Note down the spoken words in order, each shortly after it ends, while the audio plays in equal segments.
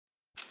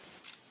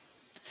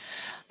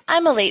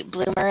I'm a late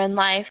bloomer in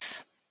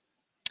life,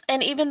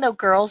 and even though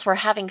girls were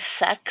having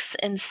sex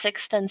in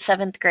sixth and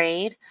seventh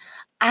grade,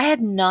 I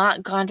had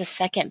not gone to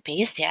second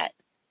base yet,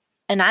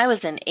 and I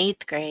was in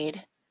eighth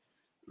grade.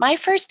 My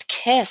first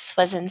kiss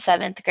was in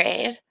seventh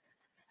grade.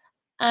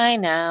 I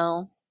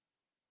know.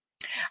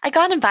 I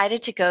got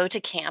invited to go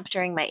to camp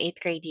during my eighth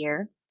grade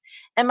year,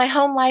 and my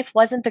home life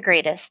wasn't the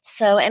greatest,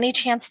 so any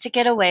chance to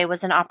get away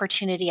was an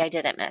opportunity I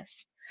didn't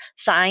miss.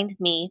 Sign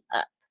me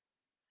up.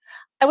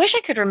 I wish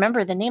I could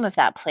remember the name of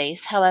that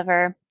place,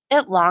 however,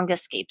 it long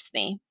escapes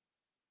me.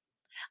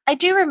 I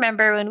do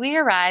remember when we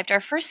arrived,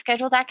 our first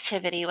scheduled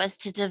activity was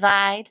to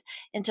divide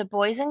into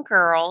boys and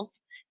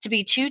girls to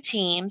be two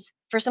teams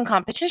for some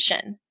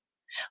competition.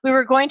 We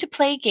were going to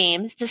play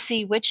games to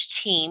see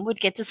which team would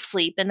get to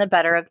sleep in the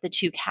better of the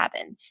two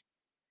cabins.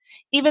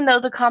 Even though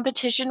the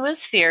competition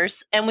was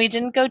fierce and we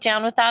didn't go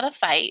down without a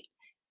fight,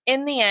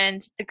 in the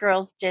end, the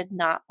girls did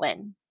not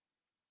win.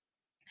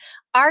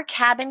 Our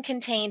cabin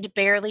contained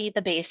barely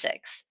the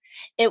basics.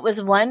 It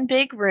was one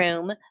big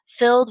room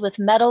filled with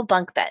metal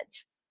bunk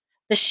beds.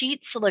 The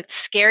sheets looked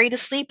scary to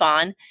sleep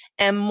on,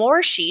 and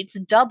more sheets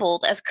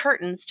doubled as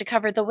curtains to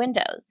cover the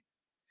windows.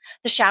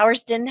 The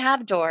showers didn't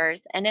have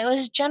doors, and it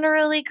was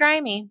generally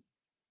grimy.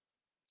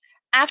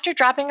 After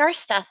dropping our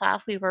stuff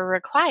off, we were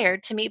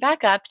required to meet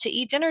back up to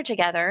eat dinner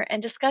together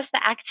and discuss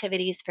the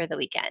activities for the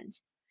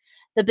weekend.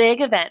 The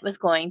big event was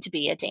going to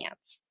be a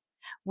dance.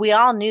 We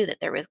all knew that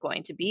there was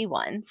going to be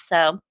one,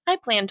 so I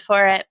planned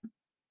for it.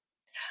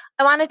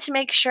 I wanted to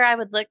make sure I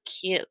would look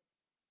cute.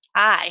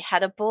 I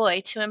had a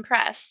boy to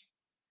impress.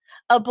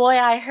 A boy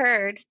I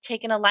heard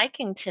taken a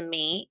liking to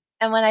me,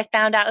 and when I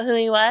found out who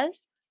he was,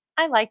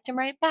 I liked him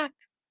right back.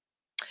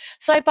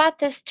 So I bought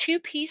this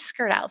two-piece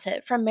skirt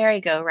outfit from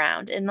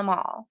Merry-Go-Round in the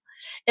mall.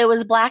 It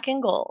was black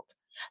and gold.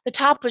 The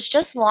top was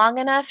just long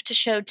enough to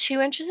show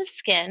 2 inches of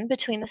skin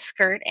between the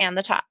skirt and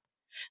the top.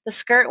 The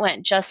skirt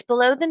went just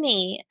below the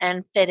knee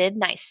and fitted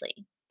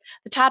nicely.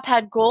 The top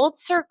had gold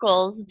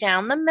circles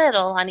down the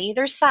middle on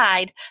either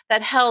side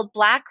that held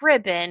black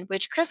ribbon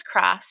which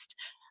crisscrossed,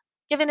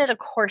 giving it a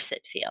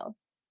corset feel.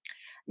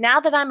 Now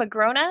that I'm a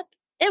grown up,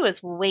 it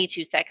was way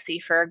too sexy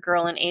for a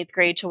girl in eighth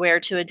grade to wear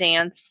to a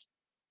dance.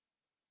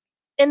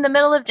 In the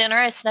middle of dinner,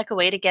 I snuck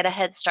away to get a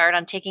head start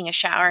on taking a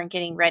shower and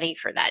getting ready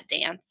for that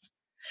dance.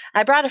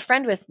 I brought a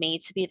friend with me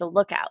to be the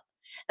lookout,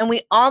 and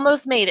we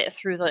almost made it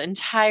through the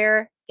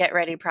entire get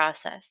ready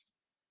process.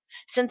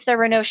 Since there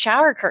were no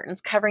shower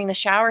curtains covering the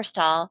shower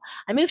stall,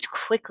 I moved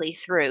quickly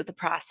through the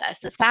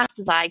process as fast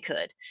as I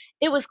could.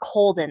 It was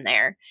cold in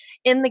there,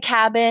 in the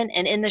cabin,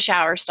 and in the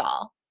shower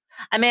stall.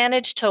 I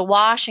managed to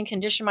wash and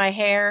condition my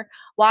hair,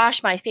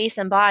 wash my face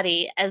and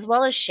body, as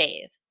well as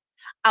shave.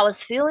 I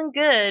was feeling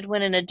good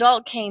when an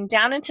adult came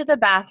down into the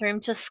bathroom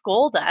to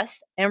scold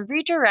us and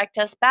redirect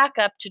us back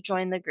up to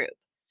join the group.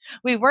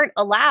 We weren't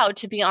allowed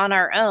to be on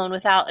our own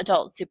without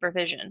adult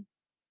supervision.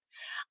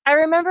 I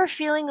remember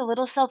feeling a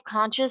little self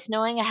conscious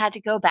knowing I had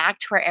to go back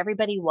to where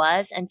everybody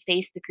was and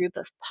face the group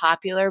of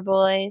popular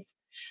boys.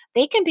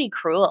 They can be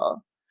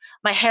cruel.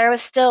 My hair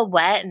was still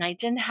wet and I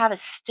didn't have a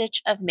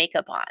stitch of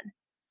makeup on.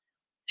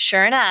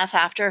 Sure enough,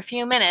 after a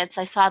few minutes,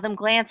 I saw them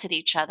glance at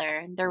each other,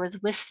 and there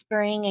was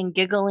whispering and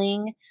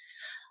giggling.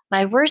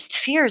 My worst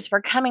fears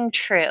were coming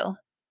true.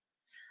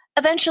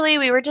 Eventually,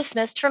 we were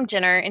dismissed from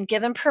dinner and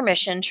given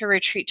permission to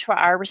retreat to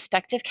our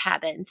respective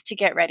cabins to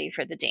get ready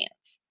for the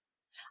dance.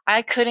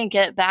 I couldn't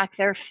get back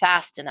there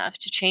fast enough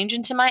to change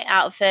into my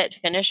outfit,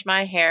 finish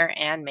my hair,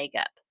 and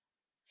makeup.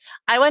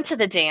 I went to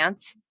the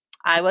dance.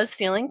 I was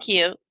feeling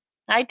cute.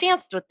 I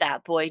danced with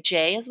that boy,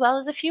 Jay, as well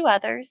as a few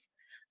others.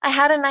 I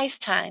had a nice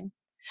time.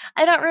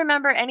 I don't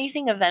remember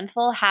anything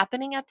eventful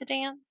happening at the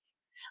dance.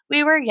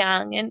 We were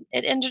young and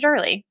it ended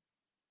early.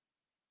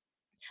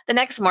 The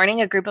next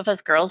morning, a group of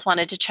us girls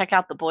wanted to check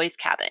out the boys'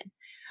 cabin.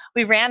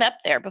 We ran up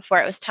there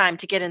before it was time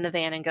to get in the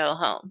van and go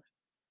home.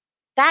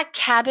 That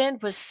cabin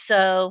was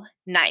so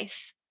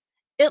nice.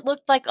 It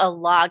looked like a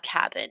log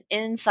cabin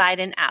inside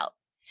and out.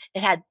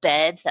 It had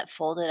beds that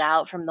folded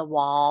out from the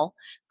wall,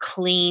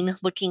 clean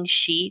looking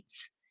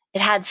sheets.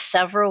 It had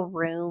several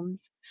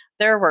rooms.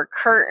 There were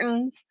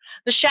curtains.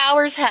 The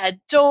showers had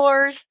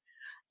doors.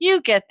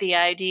 You get the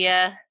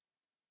idea.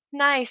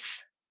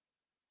 Nice.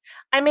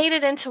 I made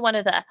it into one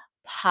of the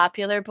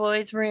popular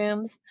boys'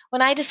 rooms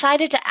when I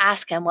decided to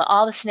ask him what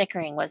all the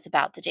snickering was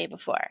about the day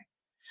before.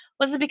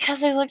 Was it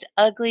because I looked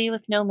ugly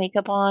with no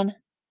makeup on?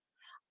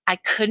 I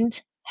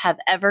couldn't have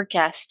ever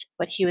guessed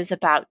what he was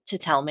about to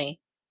tell me.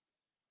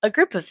 A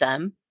group of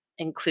them,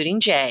 including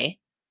Jay,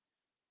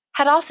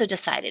 had also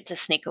decided to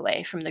sneak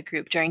away from the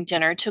group during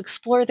dinner to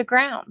explore the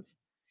grounds.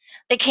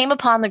 They came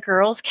upon the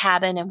girls'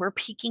 cabin and were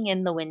peeking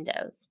in the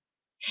windows.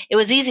 It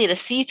was easy to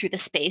see through the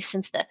space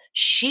since the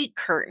sheet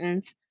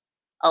curtains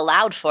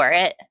allowed for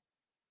it.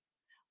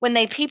 When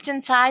they peeped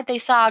inside, they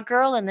saw a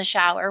girl in the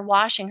shower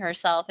washing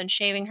herself and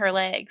shaving her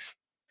legs.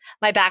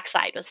 My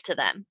backside was to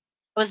them.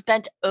 I was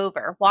bent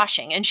over,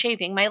 washing and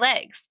shaving my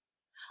legs.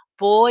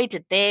 Boy,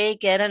 did they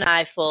get an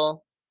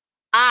eyeful.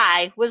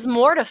 I was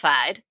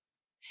mortified.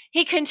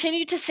 He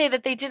continued to say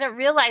that they didn't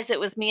realize it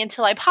was me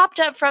until I popped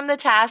up from the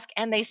task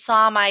and they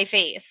saw my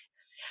face.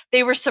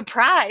 They were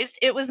surprised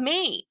it was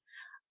me.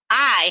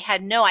 I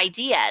had no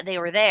idea they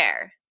were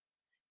there.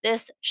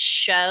 This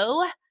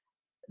show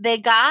they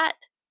got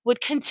would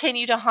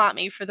continue to haunt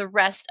me for the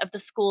rest of the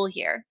school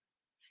year.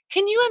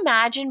 Can you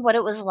imagine what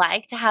it was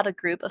like to have a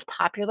group of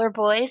popular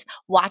boys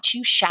watch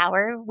you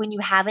shower when you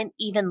haven't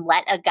even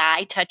let a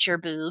guy touch your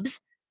boobs?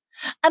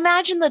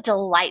 Imagine the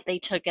delight they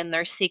took in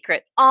their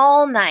secret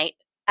all night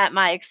at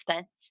my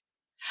expense.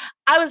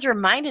 I was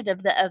reminded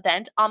of the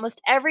event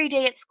almost every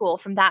day at school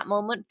from that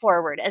moment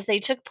forward, as they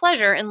took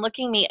pleasure in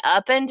looking me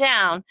up and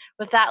down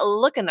with that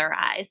look in their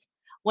eyes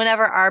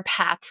whenever our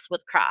paths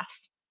would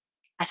cross.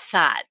 I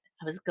thought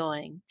I was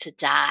going to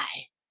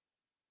die.